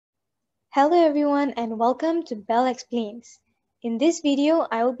Hello everyone and welcome to Bell Explains. In this video,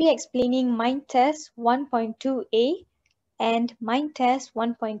 I will be explaining Mind Test 1.2a and Mind Test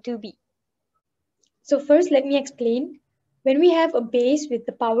 1.2b. So first let me explain. When we have a base with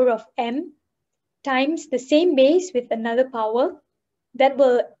the power of m times the same base with another power, that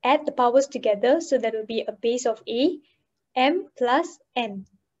will add the powers together, so that will be a base of a, m plus n.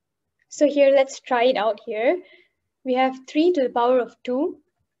 So here let's try it out here. We have 3 to the power of 2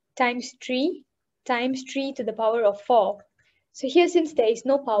 times 3 times 3 to the power of 4. So here, since there is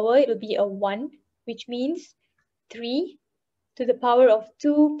no power, it will be a 1, which means 3 to the power of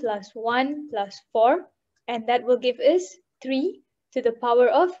 2 plus 1 plus 4, and that will give us 3 to the power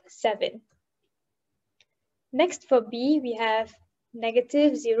of 7. Next for B, we have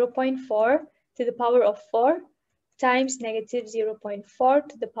negative 0.4 to the power of 4 times negative 0.4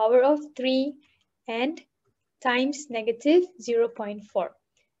 to the power of 3 and times negative 0.4.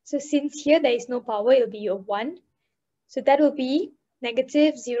 So since here there is no power, it will be a 1. So that will be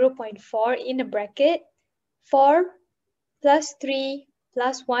negative 0.4 in a bracket. 4 plus 3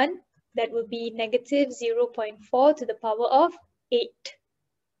 plus 1, that will be negative 0.4 to the power of 8.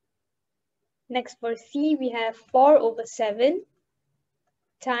 Next for C, we have 4 over 7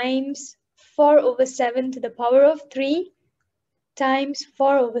 times 4 over 7 to the power of 3 times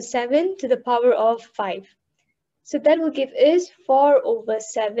 4 over 7 to the power of 5. So that will give us 4 over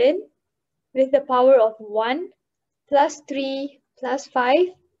 7 with the power of 1 plus 3 plus 5.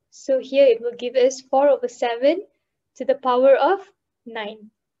 So here it will give us 4 over 7 to the power of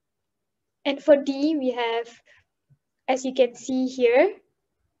 9. And for D, we have, as you can see here,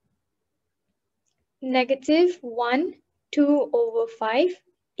 negative 1, 2 over 5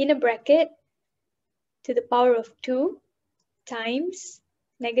 in a bracket to the power of 2 times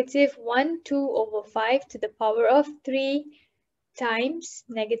negative 1, 2 over 5 to the power of 3 times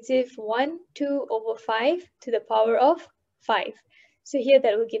negative 1, 2 over 5 to the power of 5. So here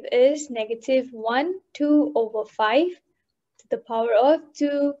that will give us negative 1, 2 over 5 to the power of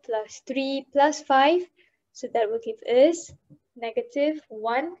 2 plus 3 plus 5. So that will give us negative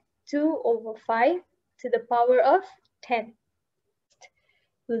 1, 2 over 5 to the power of 10.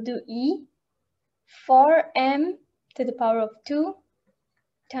 We'll do E. 4m to the power of 2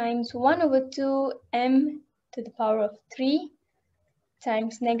 times 1 over 2m to the power of 3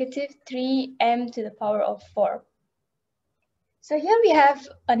 times negative 3m to the power of 4. So here we have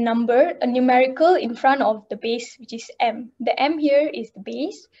a number, a numerical in front of the base, which is m. The m here is the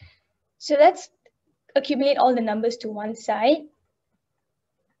base. So let's accumulate all the numbers to one side.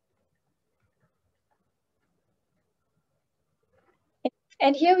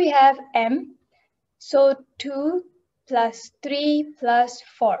 And here we have m. So 2 plus 3 plus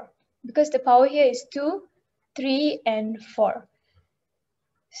 4. Because the power here is 2, 3, and 4.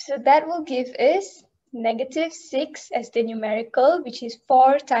 So that will give us negative 6 as the numerical, which is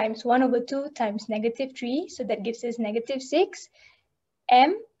 4 times 1 over 2 times negative 3. So that gives us negative 6.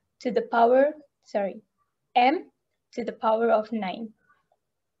 M to the power of 9.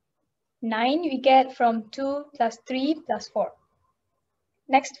 9 we get from 2 plus 3 plus 4.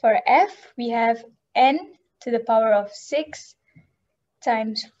 Next for F, we have n to the power of 6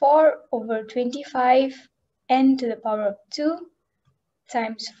 times 4 over 25, n to the power of 2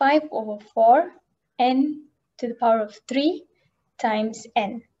 times 5 over 4, n to the power of 3 times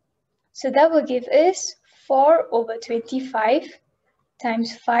n. So that will give us 4 over 25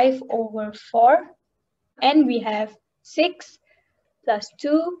 times 5 over 4, and we have 6 plus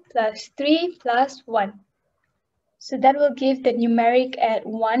 2 plus 3 plus 1. So that will give the numeric at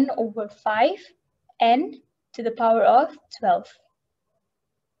 1 over 5, n to the power of 12.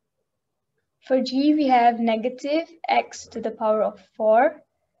 For G, we have negative x to the power of 4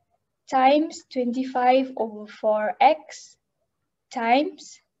 times 25 over 4x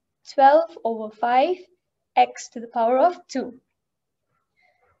times 12 over 5 x to the power of 2.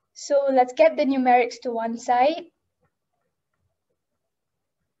 So let's get the numerics to one side.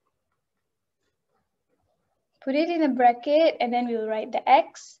 Put it in a bracket and then we'll write the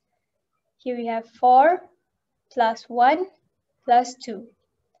x. Here we have 4 plus 1 plus 2.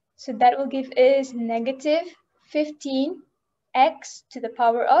 So that will give us negative 15x to the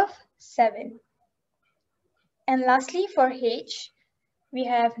power of 7. And lastly for h, we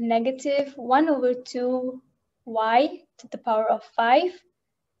have negative 1 over 2 y to the power of 5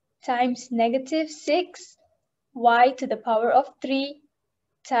 times negative 6 y to the power of 3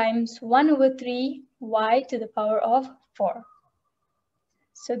 times 1 over 3 y to the power of 4.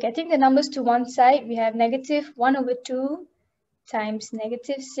 So getting the numbers to one side, we have negative 1 over 2 times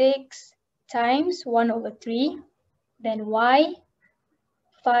negative 6 times 1 over 3, then y,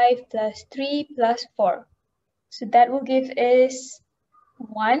 5 plus 3 plus 4. So that will give us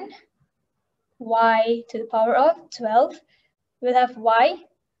 1 y to the power of 12. We'll have y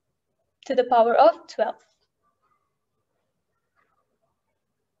to the power of 12.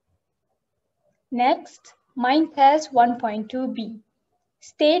 Next, mind test 1.2b.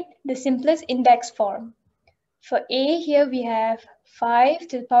 State the simplest index form. For A, here we have 5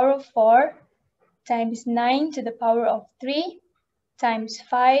 to the power of 4 times 9 to the power of 3 times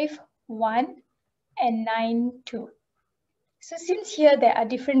 5, 1, and 9, 2. So since here there are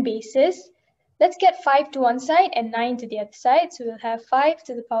different bases, let's get 5 to one side and 9 to the other side. So we'll have 5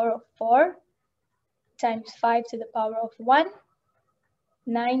 to the power of 4 times 5 to the power of 1,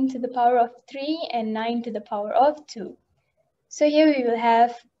 9 to the power of 3, and 9 to the power of 2. So here we will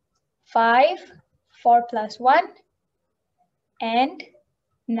have 5, 4 plus 1, and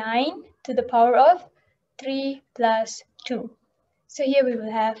 9 to the power of 3 plus 2. So here we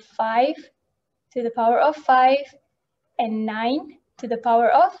will have 5 to the power of 5 and 9 to the power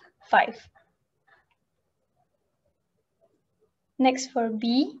of 5. Next for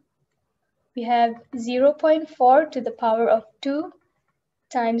B, we have 0.4 to the power of 2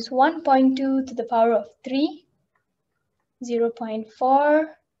 times 1.2 to the power of 3, 0.4,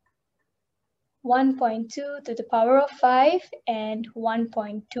 1.2 to the power of 5, and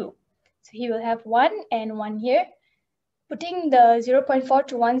 1.2. So here we'll have 1 and 1 here. Putting the 0.4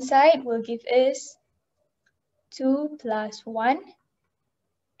 to one side will give us 2 plus 1,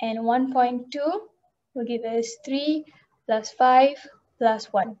 and 1.2 will give us 3 plus 5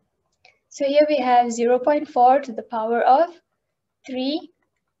 plus 1. So here we have 0.4 to the power of 3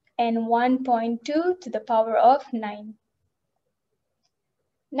 and 1.2 to the power of 9.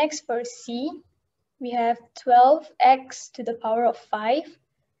 Next for C, we have 12x to the power of 5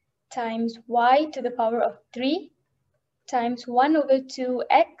 times y to the power of 3 times 1 over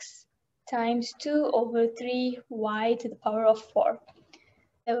 2x times 2 over 3y to the power of 4.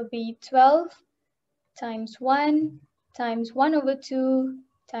 That will be 12 times 1 times 1 over 2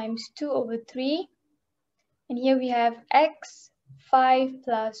 times 2 over 3. And here we have x, 5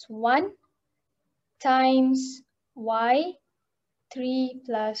 plus 1 times y, 3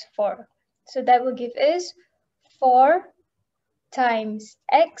 plus 4. So that will give us 4 times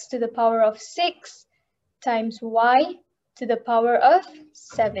x to the power of 6 times y to the power of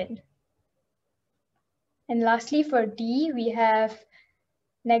 7. And lastly for D, we have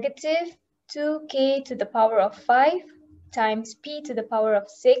negative 2k to the power of 5 times p to the power of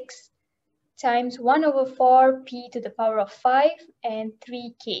 6 times 1 over 4 p to the power of 5 and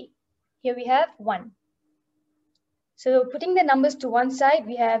 3k. Here we have 1. So putting the numbers to one side,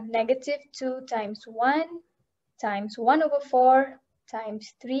 we have negative 2 times 1 times 1 over 4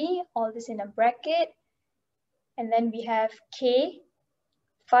 times 3, all this in a bracket. And then we have k,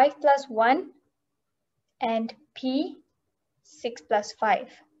 5 plus 1, and p, 6 plus 5.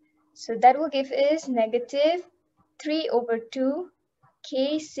 So that will give us negative 3 over 2,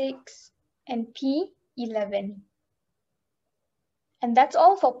 k 6, and p 11. And that's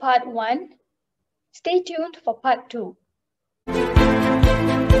all for part 1. Stay tuned for part 2.